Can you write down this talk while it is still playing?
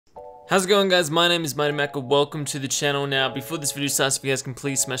How's it going, guys? My name is Mighty Mac. Welcome to the channel. Now, before this video starts, if you guys can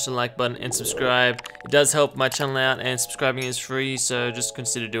please smash the like button and subscribe. It does help my channel out, and subscribing is free, so just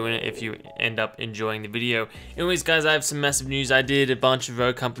consider doing it if you end up enjoying the video. Anyways, guys, I have some massive news. I did a bunch of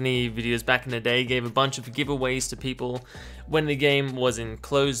Rogue Company videos back in the day, gave a bunch of giveaways to people when the game was in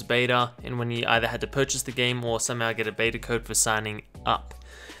closed beta, and when you either had to purchase the game or somehow get a beta code for signing up.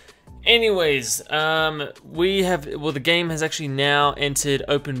 Anyways, the game has actually now entered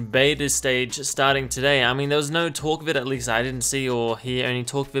open beta stage starting today. I mean, there was no talk of it, at least I didn't see or hear any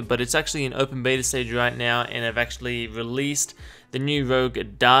talk of it, but it's actually in open beta stage right now, and I've actually released the new Rogue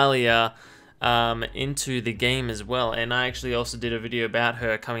Dahlia into the game as well. And I actually also did a video about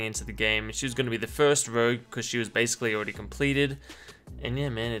her coming into the game. She was going to be the first Rogue because she was basically already completed. And yeah,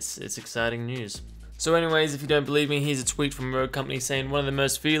 man, it's exciting news. So anyways, if you don't believe me, here's a tweet from Rogue Company saying, one of the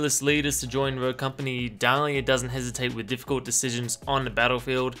most fearless leaders to join Rogue Company, Dahlia doesn't hesitate with difficult decisions on the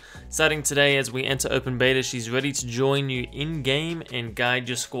battlefield. Starting today as we enter open beta, she's ready to join you in-game and guide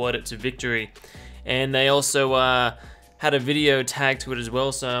your squad to victory. And they also had a video tagged to it as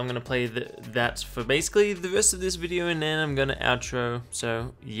well, so I'm going to play that for basically the rest of this video, and then I'm going to outro.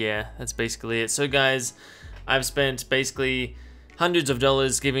 So yeah, that's basically it. So guys, I've spent basically hundreds of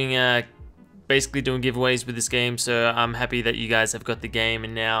dollars basically doing giveaways with this game, so I'm happy that you guys have got the game,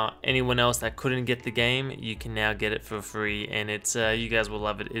 and now anyone else that couldn't get the game, you can now get it for free, and it's you guys will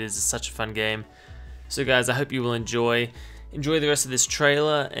love it. It is such a fun game. So guys, I hope you will enjoy the rest of this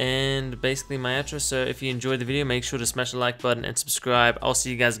trailer and basically my outro. So if you enjoyed the video, make sure to smash the like button and subscribe. I'll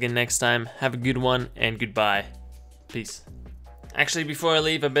see you guys again next time. Have a good one and goodbye. Peace. Actually, before I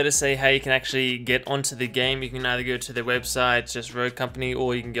leave, I better say how you can actually get onto the game. You can either go to their website, just Rogue Company,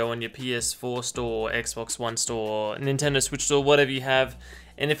 or you can go on your PS4 store, Xbox One store, Nintendo Switch store, whatever you have.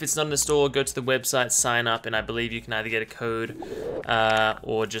 And if it's not in the store, go to the website, sign up, and I believe you can either get a code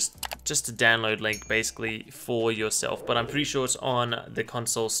or just a download link, basically, for yourself. But I'm pretty sure it's on the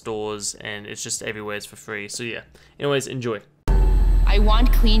console stores, and it's just everywhere. It's for free. So yeah. Anyways, enjoy. I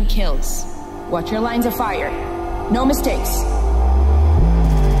want clean kills. Watch your lines of fire. No mistakes.